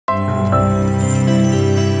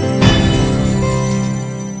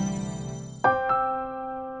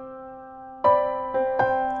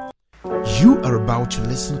about to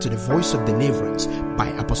listen to the voice of deliverance by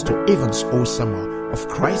Apostle Evans O. Samuel of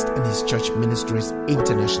Christ and His Church Ministries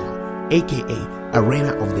International, aka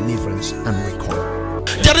Arena of Deliverance and Recall.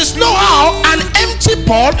 There is no how an empty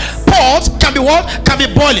pot can be what? Can be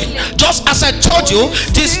boiling. Just as I told you,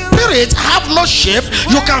 the spirit have no shape.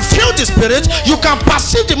 You can feel the spirit, you can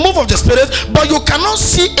perceive the move of the spirit, but you cannot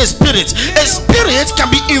see a spirit. A spirit can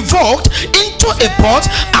be invoked into a pot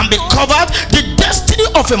and be covered. The destiny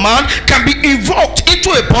of a man can be invoked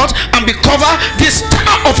into a pot and be covered. The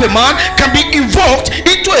star of a man can be invoked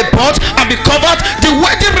into a pot and be covered. The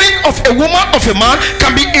wedding ring of a woman of a man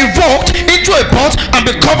can be invoked into a pot and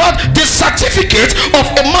be covered. The certificate of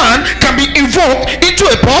a man can be invoked into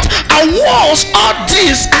a pot, and once all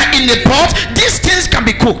these are in a pot, these things can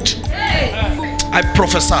be cooked. I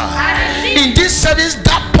prophesy in this service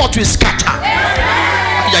that pot will scatter.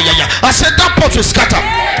 I said that pot will scatter.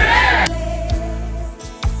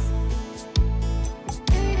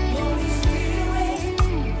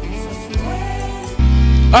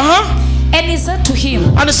 And he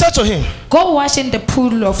said to him, go wash in the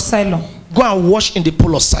pool of Siloam. Go and wash in the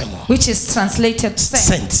pool of Simon, which is translated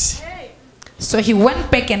sent. So he went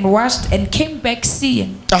back and washed and came back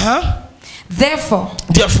seeing. Therefore,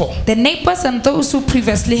 the neighbors and those who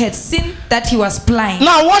previously had seen that he was blind.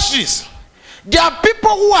 Now watch this. There are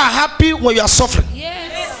people who are happy when you are suffering.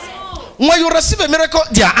 Yes. When you receive a miracle,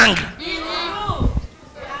 they are angry.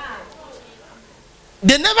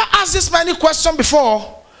 They never asked this many questions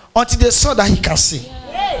before until they saw that he can see.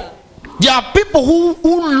 There are people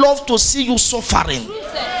who love to see you suffering.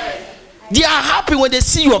 They are happy when they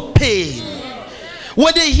see your pain.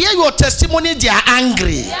 When they hear your testimony, they are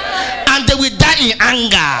angry. And they will die in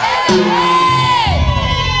anger.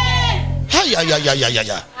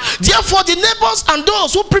 Therefore, the neighbors and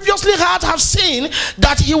those who previously have seen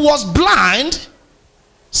that he was blind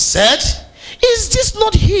said, is this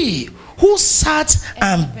not he who sat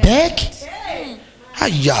and begged?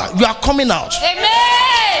 You are coming out. Amen.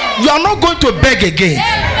 You are not going to beg again.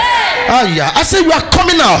 I say you are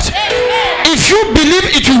coming out. If you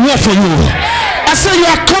believe, it will work for you. I say you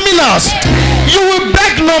are coming out. You will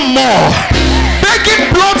beg no more.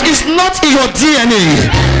 Begging blood is not in your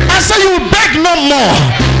DNA. I say you will beg no more.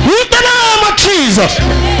 In the name of Jesus.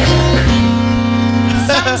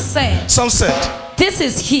 Some said, this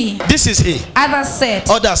is he. This is he. Others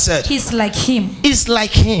said, he's like him. It's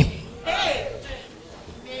like him.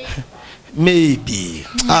 Maybe.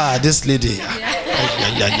 This lady.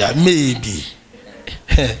 Maybe.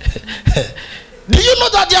 Do you know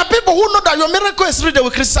that there are people who know that your miracle is real, they will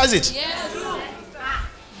criticize it? Yes.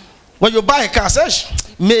 When you buy a car, say,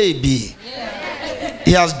 maybe.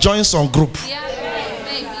 He has joined some group.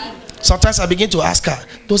 Sometimes I begin to ask her,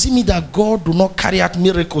 does it mean that God do not carry out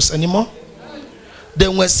miracles anymore?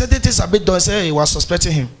 Then when certain things are being done, say, hey, you are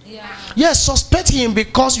suspecting him. Yes, suspect him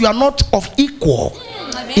because you are not of equal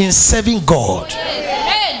in serving God.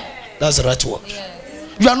 That's the right word.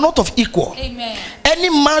 You are not of equal. Any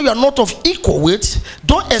man you are not of equal with,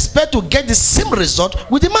 don't expect to get the same result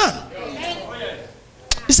with the man.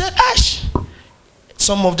 He said, Ash.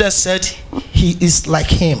 Some of them said, he is like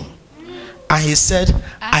him. And he said,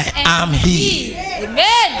 I am he.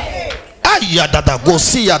 Amen.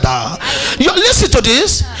 You listen to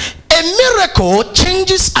this. A miracle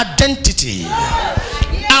changes identity.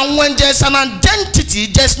 And when there's an identity,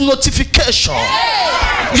 there's notification.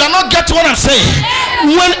 You are not getting what I'm saying.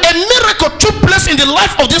 When a miracle took place in the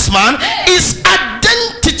life of this man, his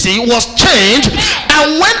identity was changed.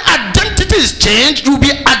 And when identity is changed, you'll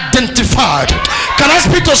be identified. Can I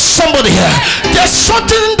speak to somebody here? There's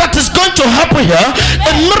something that is going to happen here.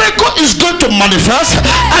 A miracle is going to manifest,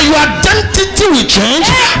 and your identity will change.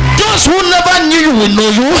 Those who never knew you will know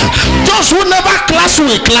you. Those who never class you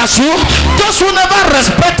will class you. Those who never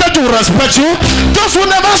respected you will respect you. Those who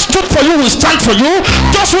never stood for you will stand for you.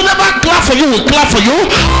 Those who never clap for you will clap for you.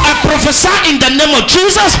 I prophesy in the name of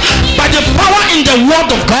Jesus, by the power in the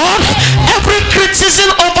word of God, every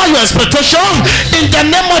criticism over your expectation in the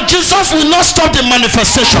name of Jesus will not stop the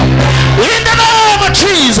manifestation. In the name of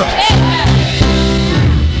Jesus.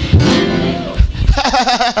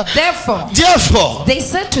 Therefore, they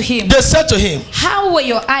said to him, how were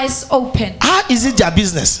your eyes open? How is it their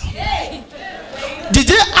business? Did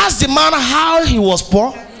they ask the man how he was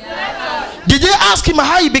poor? Did they ask him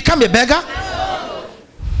how he became a beggar?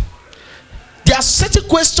 There are certain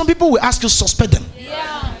questions people will ask you, suspect them.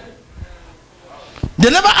 They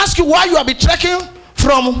never ask you why you have been trekking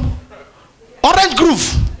from Orange Grove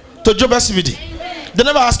to Job SVD. They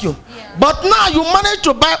never ask you. But now you manage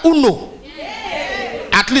to buy Uno.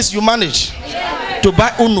 At least you manage to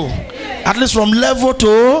buy Uno. At least from level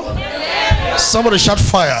to Somebody shout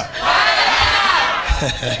fire.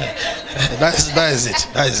 That is it.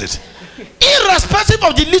 That is it. Irrespective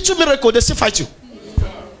of the little miracle, they still fight you.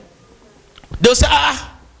 They'll say,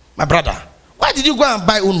 my brother, why did you go and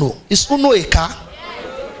buy Uno? Is Uno a car?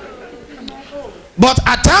 But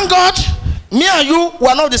I thank God, me and you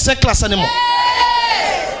were not the same class anymore.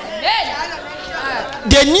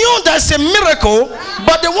 They knew there's a miracle,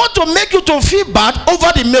 but they want to make you to feel bad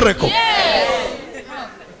over the miracle.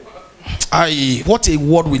 What a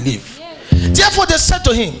world we live. Therefore they said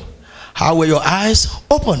to him, how were your eyes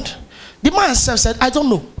opened? The man himself said, I don't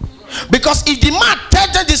know. Because if the man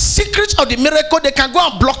tells them the secret of the miracle, they can go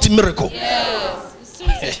and block the miracle.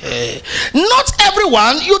 Not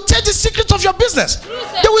everyone you tell the secret of your business.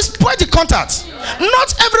 They will spoil the contact.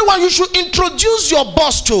 Not everyone you should introduce your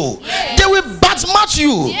boss to. They will badmouth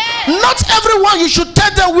you. Not everyone you should tell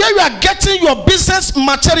them where you are getting your business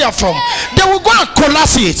material from. They will go and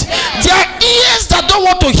collapse it. There are ears that don't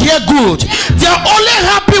want to hear good. They are only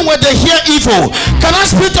happy when they hear evil. Can I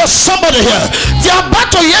speak to somebody here? They are about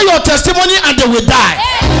to hear your testimony and they will die.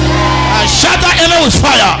 Shout that amen with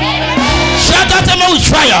fire. Shout that amen with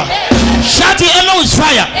fire. Shout the amen with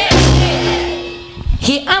fire.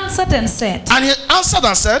 He answered and said,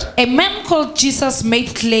 a man called Jesus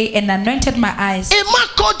made clay and anointed my eyes. A man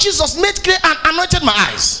called Jesus made clay and anointed my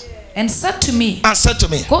eyes. And said to me,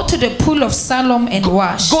 go to the pool of Siloam and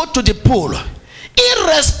wash. Go to the pool.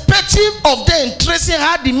 Irrespective of them tracing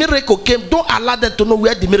how the miracle came, don't allow them to know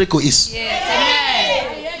where the miracle is.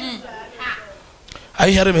 Yes. Are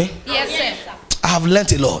you hearing me? Yes, sir. I have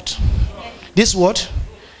learnt a lot. This word,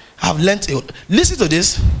 I have learnt a lot. Listen to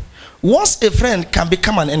this. Once a friend can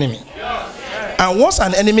become an enemy, and once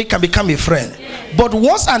an enemy can become a friend, but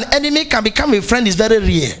once an enemy can become a friend is very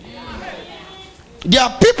rare. There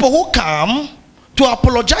are people who come to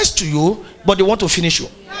apologize to you, but they want to finish you.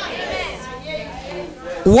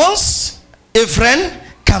 Once a friend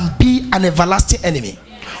can be an everlasting enemy.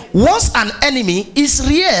 Once an enemy is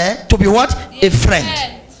rare to be what? A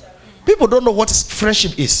friend. People don't know what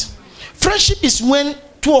friendship is. Friendship is when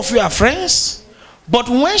two of you are friends, but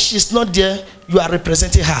when she's not there, you are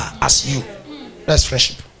representing her as you. That's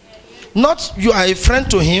friendship. Not you are a friend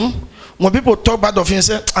to him. When people talk bad of him,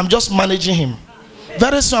 say, I'm just managing him.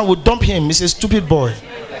 Very soon I will dump him. He's a stupid boy.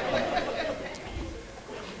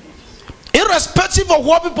 Irrespective of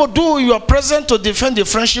what people do, you are present to defend the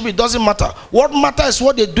friendship. It doesn't matter. What matters is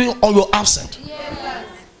what they're doing on your absent. Yes.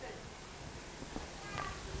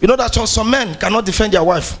 You know that some men cannot defend their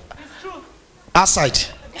wife outside.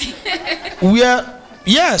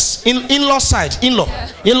 Yes, in-law side,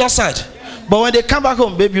 in-law side. But when they come back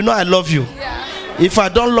home, babe, you know I love you. If I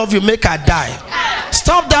don't love you, make her die.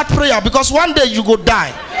 Stop that prayer, because one day you go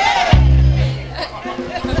die.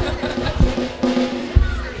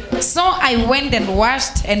 So I went and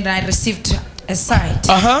washed, and I received a sight.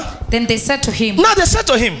 Then they said to him, now they said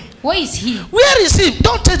to him, where is he? Where is he?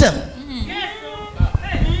 Don't tell them.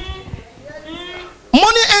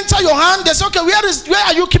 Money enter your hand. They say, okay, where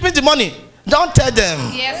are you keeping the money? Don't tell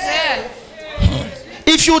them. Yes, sir.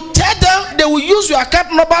 If you tell them, they will use your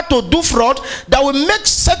account number to do fraud. That will make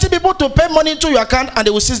certain people to pay money into your account, and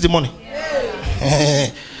they will seize the money.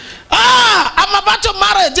 I'm about to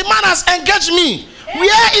marry. The man has engaged me.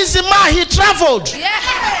 Where is the man? He traveled.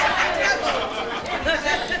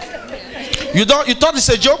 You thought it's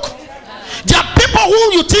a joke? There are people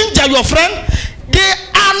who you think they are your friend. They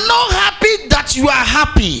are not happy that you are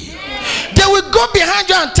happy. They will go behind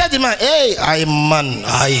you and tell the man, hey,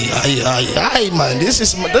 man, this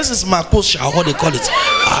is my push, what they call it.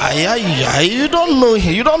 You don't know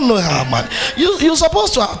him, you don't know her, man. You're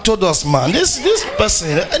supposed to have told us, man. This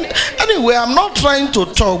person. Anyway, I'm not trying to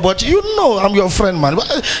talk, but you know I'm your friend, man.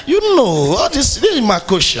 You know, this is my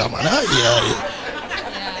coach, man.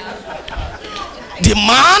 The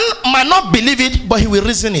man might not believe it, but he will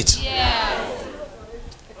reason it.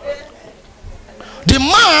 The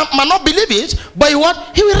man might not believe it, but he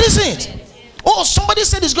will reason it. Oh, somebody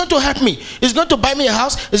said he's going to help me. He's going to buy me a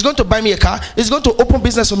house. He's going to buy me a car. He's going to open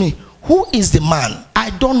business for me. Who is the man?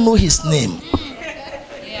 I don't know his name.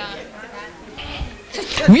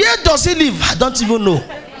 Where does he live? I don't even know.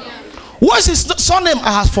 What is his surname?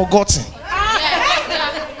 I have forgotten.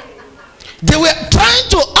 They were trying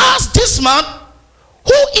to ask this man,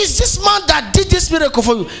 who is this man that did this miracle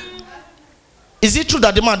for you? Is it true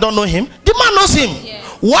that the man don't know him? The man knows him. Yes.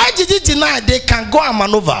 Why did he deny they can go and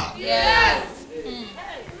maneuver? Yes.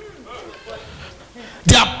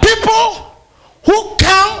 There are people who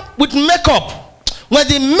come with makeup. When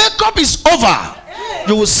the makeup is over,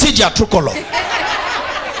 you will see their true color.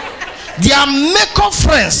 They are makeup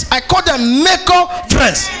friends. I call them makeup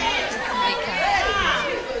friends.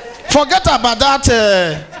 Forget about that.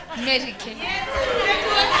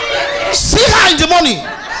 See her in the morning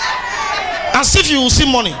and see if you will see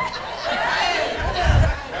money.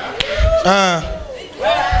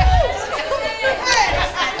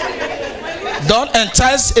 Don't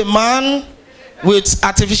entice a man with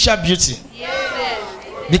artificial beauty,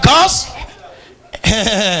 because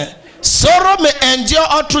sorrow may endure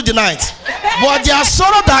all through the night, but there are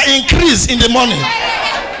sorrow that increase in the morning.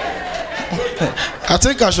 I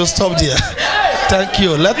think I should stop there. Thank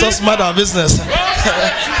you. Let us mind our business.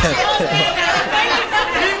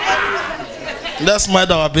 Let's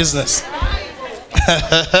mind our business.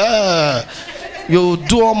 You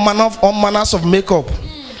do all manners of makeup.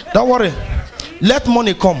 Don't worry. Let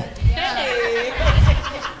money come.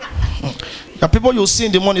 The people you see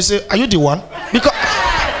in the morning say, "Are you the one?" Because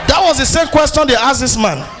that was the same question they asked this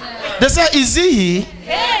man. They said, "Is he?"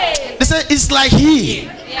 They said, "It's like he."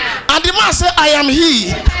 And the man said, "I am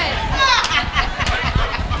he."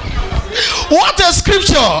 What a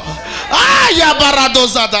scripture!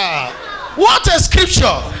 What a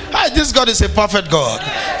scripture! This God is a perfect God.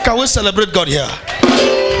 Can we celebrate God here?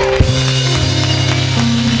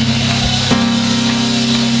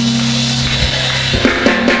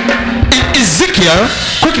 Ezekiel,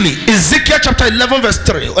 quickly, Ezekiel chapter 11 verse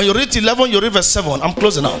 3. When you read 11, you read verse 7. I'm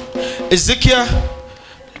closing now. Ezekiel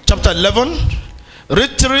chapter 11,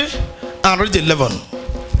 read 3 and read 11.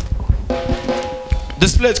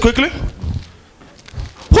 Display it quickly.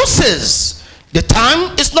 Who says the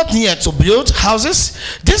time is not near to build houses?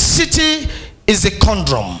 This city is a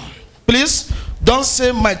conundrum. Please don't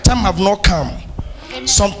say my time have not come.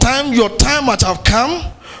 Sometime your time might have come,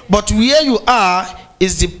 but where you are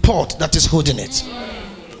is the pot that is holding it.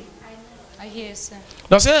 I hear, sir.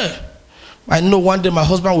 Don't say, I know one day my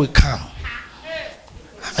husband will come.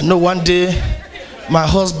 I know one day my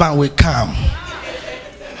husband will come.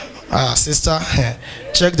 Sister,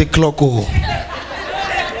 check the clock. Oh.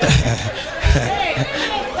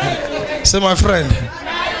 Say, my friend,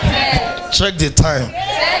 check the time.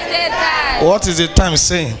 What is the time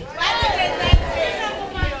saying?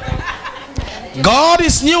 God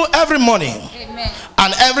is new every morning.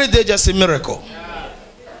 And every day just a miracle.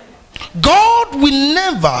 God will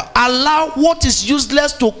never allow what is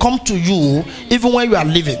useless to come to you, even when you are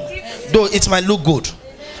living, though it might look good.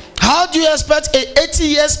 How do you expect a 80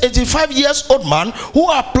 years, 85 years old man who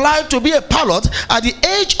applied to be a pilot at the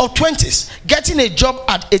age of 20s getting a job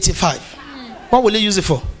at 85? What will he use it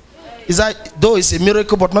for? Is that, though it's a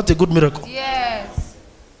miracle, but not a good miracle? Yes.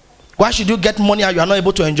 Why should you get money and you are not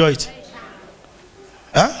able to enjoy it?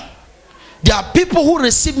 Huh? There are people who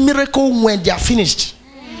receive miracle when they are finished.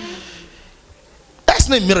 That's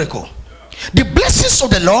not a miracle. The blessings of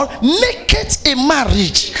the Lord make it a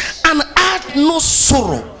marriage and add no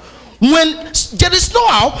sorrow. When there is no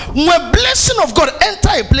how, when blessing of God enter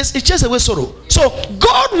a place, it chases away sorrow. So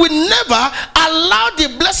God will never allow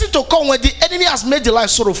the blessing to come when the enemy has made the life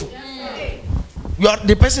sorrowful.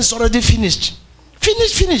 The person is already finished.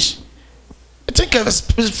 Finish. I think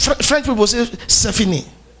French people say c'est fini.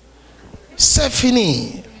 C'est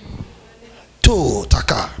fini. To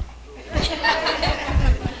taka.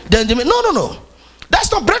 Then they may, no.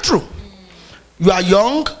 That's not breakthrough. You are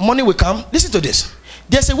young, money will come. Listen to this.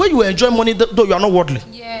 There's a way you enjoy money though you are not worldly.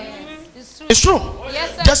 Yes, it's true.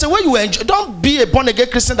 Yes, sir. There's a way you enjoy. Don't be a born again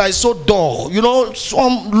Christian that is so dull. You know,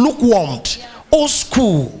 some lukewarm, old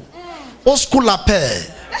school la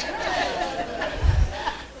paix.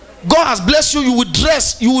 God has blessed you. You will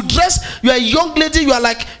dress. You are a young lady. You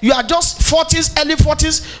are just 40s, early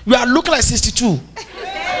 40s. You are looking like 62.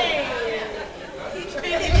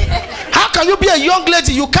 How can you be a young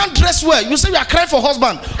lady? You can't dress well. You say you are crying for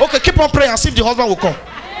husband. Okay, keep on praying and see if the husband will come.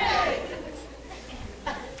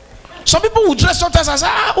 Some people will dress sometimes. I say,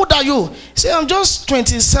 how old are you? Say, I'm just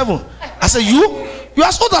 27. I say, you are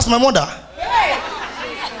as old as my mother.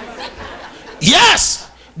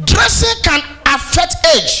 Yes, dressing can affect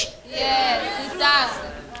age. Yes, it does.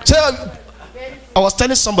 So, I was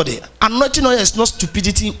telling somebody, anointing oil is not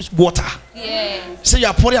stupidity water. Yes. Say you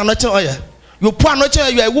are pouring anointing oil. You pour anointing oil,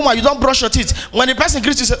 you are a woman, you don't brush your teeth. When the person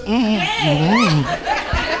greets you, say,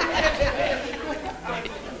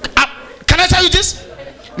 Can I tell you this?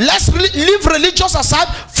 Let's leave religious aside.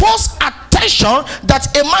 First attention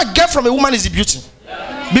that a man gets from a woman is the beauty.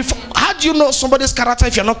 Before, how do you know somebody's character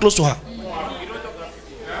if you're not close to her?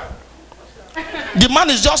 The man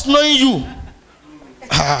is just knowing you.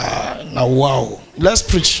 Now wow. Let's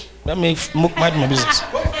preach. Let me mind my business.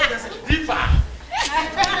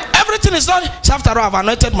 Everything is not after all I've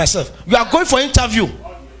anointed myself. You are going for interview.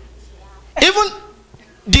 Even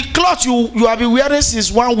the cloth you have been wearing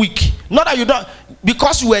since 1 week, Not that you don't,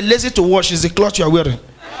 because you were lazy to wash, is the cloth you are wearing.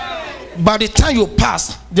 By the time you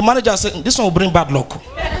pass, the manager said, this one will bring bad luck.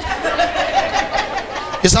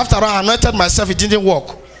 It's after all, I anointed myself, it didn't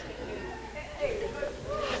work.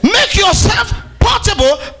 Make yourself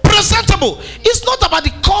portable, presentable. It's not about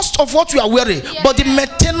the cost of what you are wearing, but the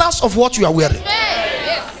maintenance of what you are wearing.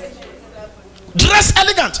 Dress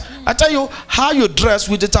elegant. I tell you, how you dress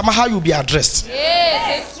will determine how you be addressed.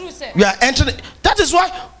 Yes, it's true, sir. You are entering. That is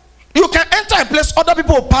why you can enter a place, other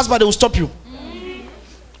people will pass by, they will stop you.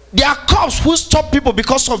 There are cops who stop people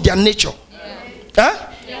because of their nature.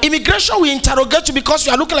 Immigration will interrogate you because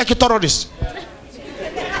you are looking like a terrorist.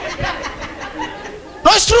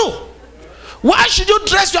 No, it's true. Why should you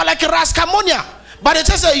dress? You are like a Raskamonia. But it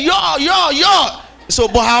says, yo. So,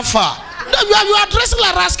 but how far? No, you are dressing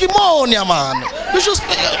like Raskamonia, man. You should.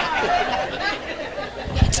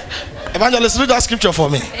 Evangelist, read that scripture for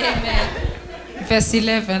me. Amen. Verse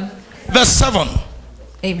 11. Verse 7.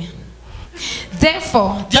 Amen.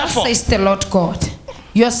 Therefore, thus says the Lord God,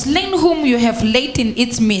 your slain whom you have laid in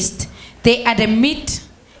its midst, they are the meat,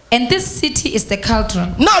 and this city is the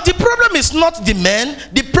cauldron. Now, the problem is not the men,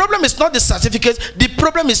 the problem is not the certificate, the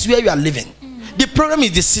problem is where you are living. The problem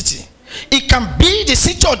is the city. It can be the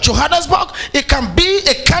city of Johannesburg, it can be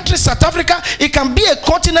a country, South Africa, it can be a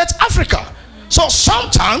continent, Africa. So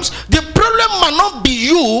sometimes the problem might not be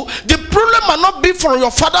you, the problem might not be from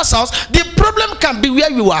your father's house, the problem can be where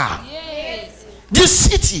you are. Yes. This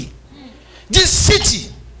city.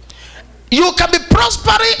 You can be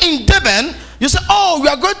prospering in Durban. You say, oh, we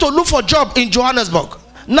are going to look for a job in Johannesburg.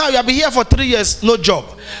 Now you have been here for 3 years, no job.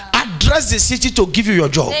 Address the city to give you your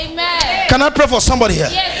job. Amen. Can I pray for somebody here?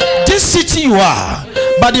 Yes, this city you are,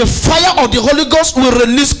 by the fire of the Holy Ghost will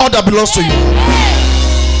release all that belongs to you.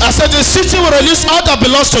 I said the city will release all that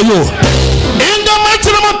belongs to you. In the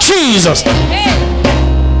mighty name of Jesus.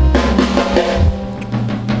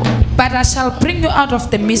 But I shall bring you out of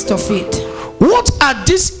the midst of it. What are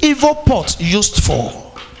these evil pots used for?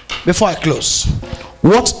 Before I close,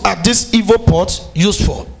 what are these evil pots used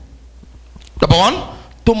for? Number one,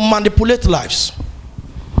 to manipulate lives.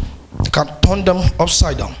 You can turn them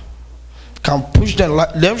upside down. You can push them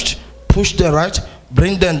left, push them right,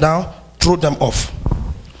 bring them down, throw them off.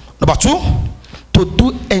 Number two, to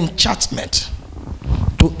do enchantment,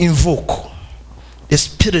 to invoke the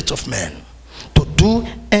spirit of man, to do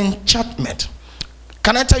enchantment.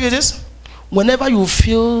 Can I tell you this? Whenever you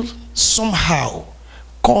feel somehow,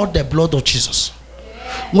 call the blood of Jesus.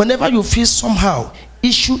 Whenever you feel somehow,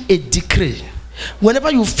 issue a decree.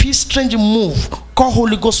 Whenever you feel strange move, call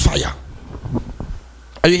Holy Ghost fire.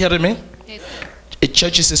 Are you hearing me? Yes. A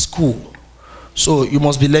church is a school, so you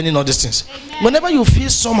must be learning all these things. Amen. Whenever you feel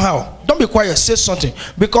somehow, don't be quiet, say something,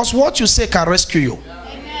 because what you say can rescue you.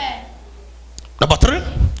 Amen. Number three,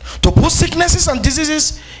 to put sicknesses and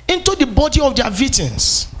diseases into the body of their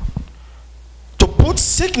victims. To put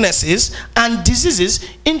sicknesses and diseases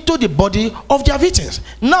into the body of their victims.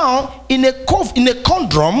 Now, in a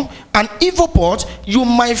condom, an evil pot, you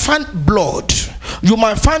might find blood. You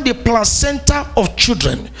might find the placenta of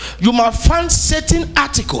children. You might find certain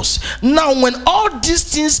articles. Now, when all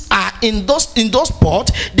these things are in those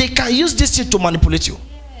pots, they can use this thing to manipulate you.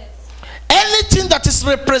 Yes. Anything that is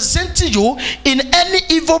representing you in any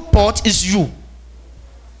evil pot is you.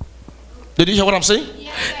 Did you hear what I'm saying?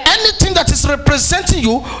 Yes. Anything that is representing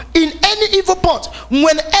you in any evil pot,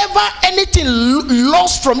 whenever anything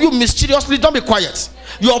lost from you mysteriously, don't be quiet.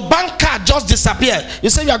 Your bank card just disappeared. You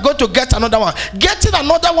say you are going to get another one. Getting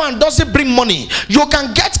another one doesn't bring money. You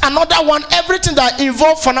can get another one. Everything that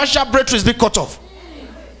involves financial breakthrough is being cut off.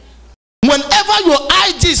 Whenever your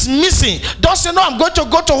ID is missing, don't say, no, I'm going to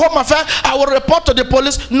go to Home Affairs, I will report to the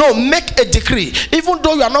police. No, make a decree. Even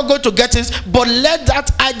though you are not going to get it, but let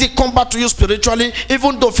that ID come back to you spiritually,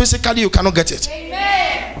 even though physically you cannot get it.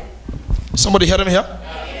 Amen. Somebody hearing me here?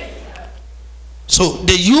 Amen. So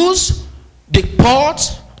they use the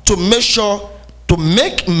pot to make sure, to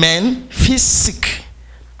make men feel sick.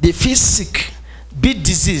 They feel sick, be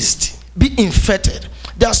diseased, be infected.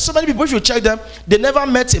 There are so many people, if you check them, they never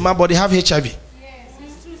met a man, but they have HIV. Yes,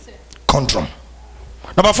 it's true, sir. Condom.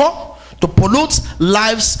 Number four, to pollute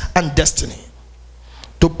lives and destiny.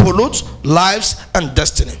 To pollute lives and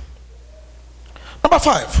destiny. Number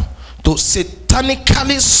five, to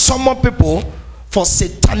satanically summon people for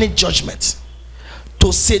satanic judgment. To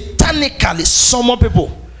satanically summon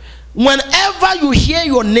people. Whenever you hear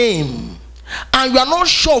your name and you are not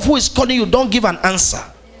sure of who is calling you, don't give an answer.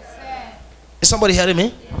 Is somebody hearing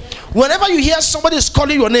me? Whenever you hear somebody is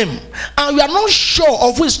calling your name and you are not sure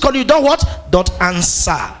of who is calling you, don't what? Don't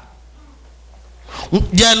answer.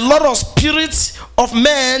 There are a lot of spirits of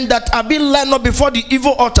men that are being lined up before the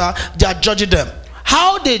evil altar. They are judging them.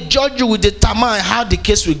 How they judge you will determine how the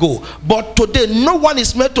case will go. But today, no one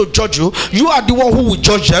is meant to judge you. You are the one who will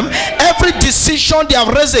judge them. Every decision they have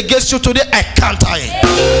raised against you today, I counter it.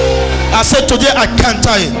 I said today, I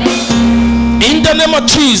counter it. In the name of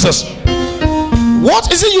Jesus.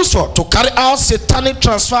 What is it used for? To carry out satanic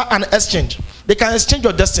transfer and exchange. They can exchange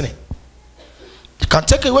your destiny. They can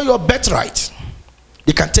take away your birthright.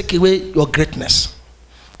 They can take away your greatness.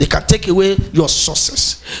 They can take away your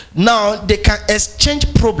sources. Now they can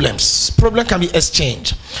exchange problems. Problem can be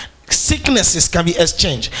exchanged. Sicknesses can be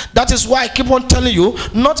exchanged. That is why I keep on telling you,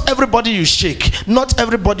 not everybody you shake, not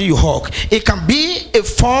everybody you hug. It can be a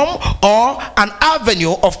form or an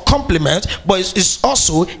avenue of compliment, but it's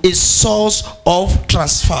also a source of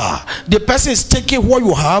transfer. The person is taking what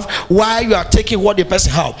you have while you are taking what the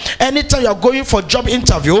person has. Anytime you are going for a job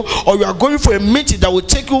interview or you are going for a meeting that will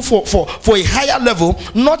take you for a higher level,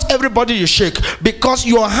 not everybody you shake, because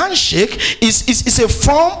your handshake is a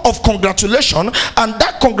form of congratulation, and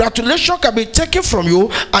that congratulation can be taken from you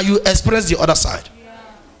and you experience the other side.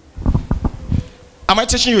 Yeah. Am I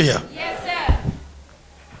teaching you here? Yes, sir.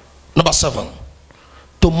 Number 7,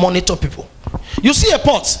 to monitor people. You see a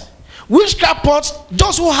pot, witchcraft pot,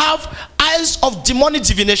 those who have eyes of demonic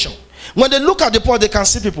divination, when they look at the pot, they can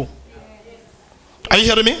see people. Are you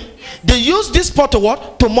hearing me? Yes. They use this pot to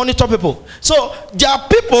what? To monitor people. So there are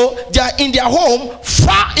people, they are in their home,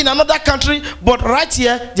 far in another country, but right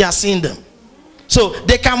here, they are seeing them. So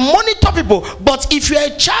they can monitor people. But if you're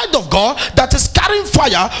a child of God that is carrying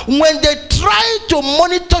fire, when they try to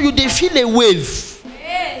monitor you, they feel a wave.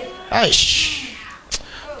 Aish.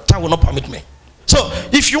 Time will not permit me. So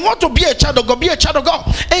if you want to be a child of God, be a child of God.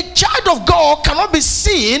 A child of God cannot be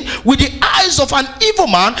seen with the eyes of an evil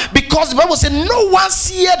man, because the Bible says no one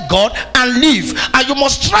seeth God and live. And you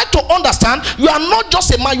must try to understand, you are not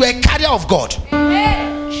just a man, you are a carrier of God.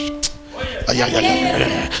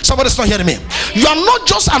 Somebody's not hearing me. You are not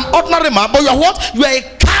just an ordinary man, but you are what? You are a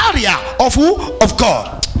carrier of who? Of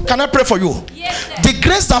God. Can I pray for you? Yes, the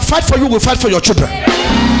grace that fight for you will fight for your children.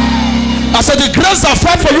 I said the grace that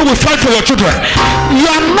fight for you will fight for your children. You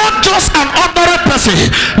are not just an ordinary person.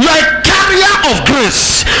 You are a carrier of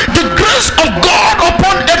grace. The grace of God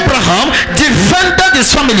upon Abraham defended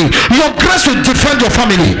his family. Your grace will defend your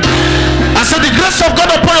family. I said the grace of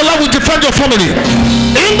God upon your life will defend your family.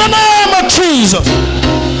 In the name of Jesus.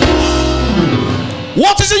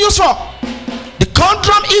 What is it used for? The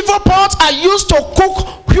condom evil pots are used to cook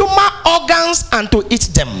human organs and to eat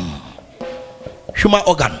them. Human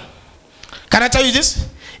organ. Can I tell you this?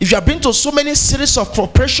 If you have been to so many series of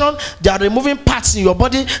operation, they are removing parts in your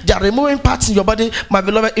body. They are removing parts in your body. My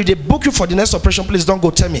beloved, if they book you for the next operation, please don't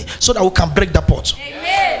go tell me, so that we can break that pot.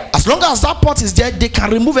 Amen. As long as that pot is there, they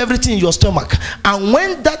can remove everything in your stomach. And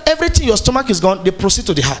when that everything in your stomach is gone, they proceed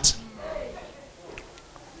to the heart.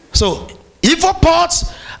 So, evil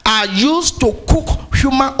pots are used to cook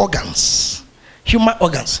human organs. Human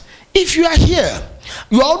organs. If you are here,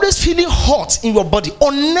 you are always feeling hot in your body,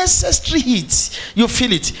 unnecessary heat, you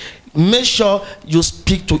feel it, make sure you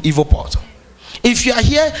speak to evil pot. If you are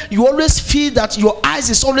here, you always feel that your eyes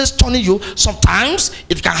is always turning you. Sometimes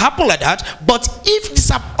it can happen like that, but if it's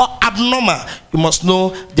abnormal, you must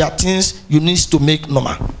know there are things you need to make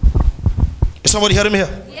normal. Is somebody hearing me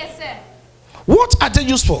here? Yes, sir. What are they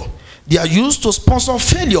used for? They are used to sponsor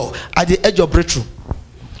failure at the edge of breakthrough.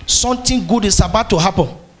 Something good is about to happen.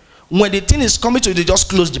 When the thing is coming to you, they just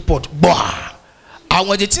close the pot. Bah! And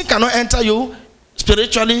when the thing cannot enter you,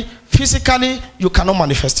 spiritually, physically, you cannot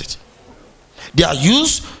manifest it. They are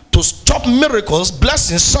used to stop miracles,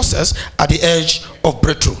 blessings, success at the edge of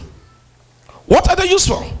breakthrough. What are they used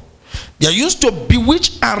for? They are used to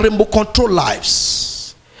bewitch and remote control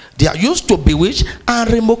lives. They are used to bewitch and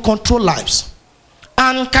remote control lives.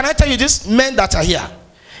 And can I tell you this, men that are here?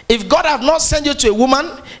 If God have not sent you to a woman,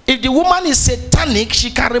 if the woman is satanic,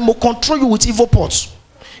 she can remote control you with evil pots.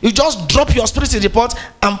 You just drop your spirit in the pot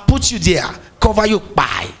and put you there, cover you.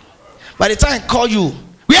 By the time I call you,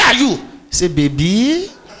 where are you? Say, baby.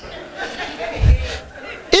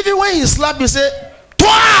 Even when he slap you, say,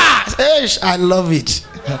 twice. Hey, I love it.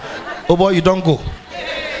 Oh boy, you don't go.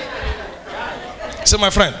 Say, my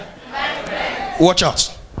friend, watch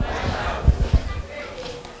out.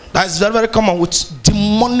 That is very, very common with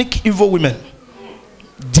demonic evil women.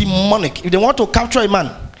 Demonic. If they want to capture a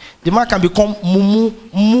man, the man can become Mumu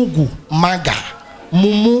Mugu Maga.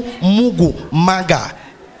 Mumu Mugu Maga.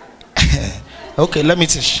 Okay, let me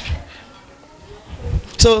teach.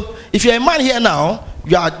 So, if you're a man here now,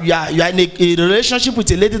 you are in a relationship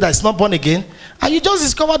with a lady that is not born again, and you just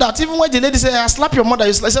discover that even when the lady says, "I slap your mother,"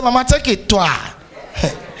 you say, "Mama, take it to her."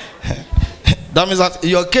 That means that in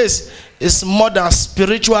your case is more than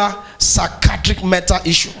spiritual, psychiatric mental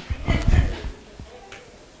issue.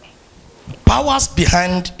 Powers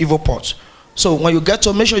behind evil pots. So when you get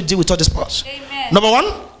to, make sure you deal with all these powers. Amen. Number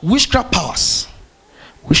one, witchcraft powers.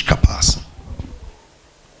 Witchcraft powers.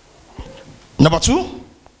 Number two,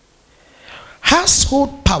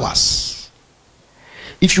 household powers.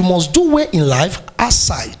 If you must do well in life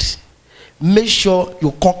outside, make sure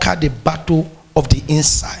you conquer the battle of the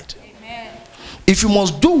inside. Amen. If you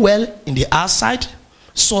must do well in the outside,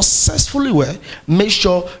 successfully well, make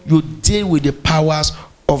sure you deal with the powers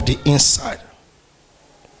of the inside.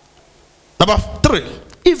 Number three,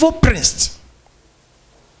 evil prince.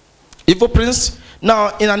 Evil prince.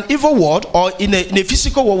 Now, in an evil world or in a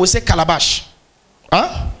physical world, we say calabash.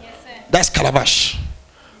 Huh? Yes, sir. That's calabash.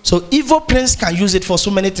 So evil prince can use it for so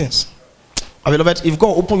many things. Beloved, if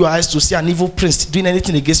God open your eyes to see an evil prince doing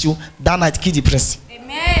anything against you, that night kill the prince.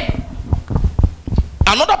 Amen.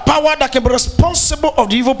 Another power that can be responsible of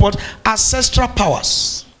the evil part, ancestral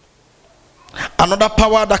powers. Another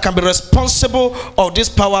power that can be responsible of these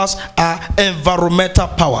powers are environmental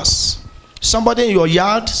powers. Somebody in your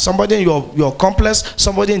yard, somebody in your complex,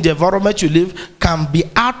 somebody in the environment you live can be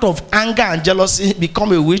out of anger and jealousy,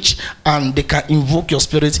 become a witch, and they can invoke your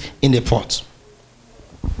spirit in a pot.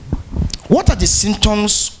 What are the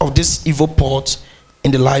symptoms of this evil pot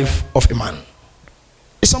in the life of a man?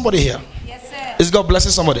 Is somebody here? Yes, sir. Is God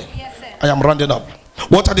blessing somebody? Yes, sir. I am rounding up.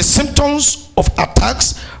 What are the symptoms of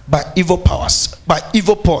attacks by evil powers, by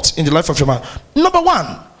evil pots in the life of a man? Number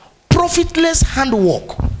one, profitless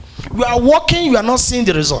handwork. You are working, you are not seeing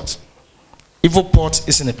the result. Evil pot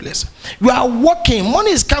is in a place. You are working,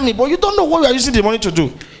 money is coming, but you don't know what you are using the money to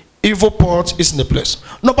do. Evil pot is in the place.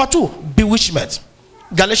 Number two, bewitchment.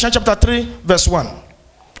 Galatians chapter 3 verse 1.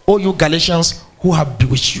 Oh, you Galatians who have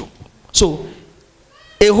bewitched you. So,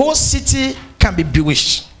 a whole city can be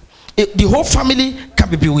bewitched. The whole family can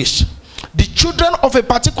be bewitched. The children of a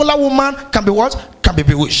particular woman can be what? Can be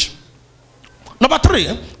bewitched. Number three,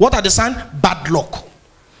 what are the signs? Bad luck.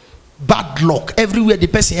 Bad luck everywhere the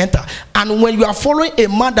person enter. And when you are following a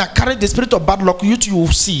man that carries the spirit of bad luck, you will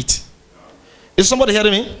see it. Is somebody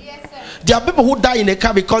hearing me? Yes, sir. There are people who die in a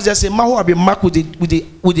car because there's a man who have been marked with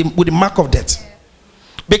the mark of death.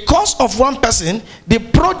 Because of one person, the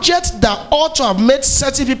project that ought to have made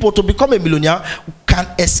certain people to become a millionaire can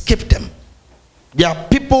escape them. There are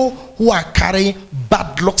people who are carrying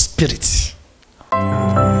bad luck spirits.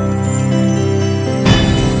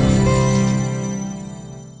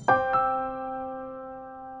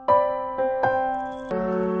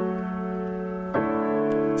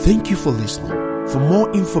 Thank you for listening. For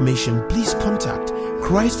more information, please contact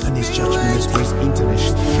Christ and His Church Ministries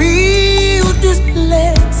International. Feel this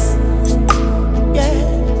place, yeah.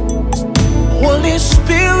 Holy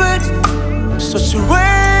Spirit, such a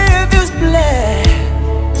way.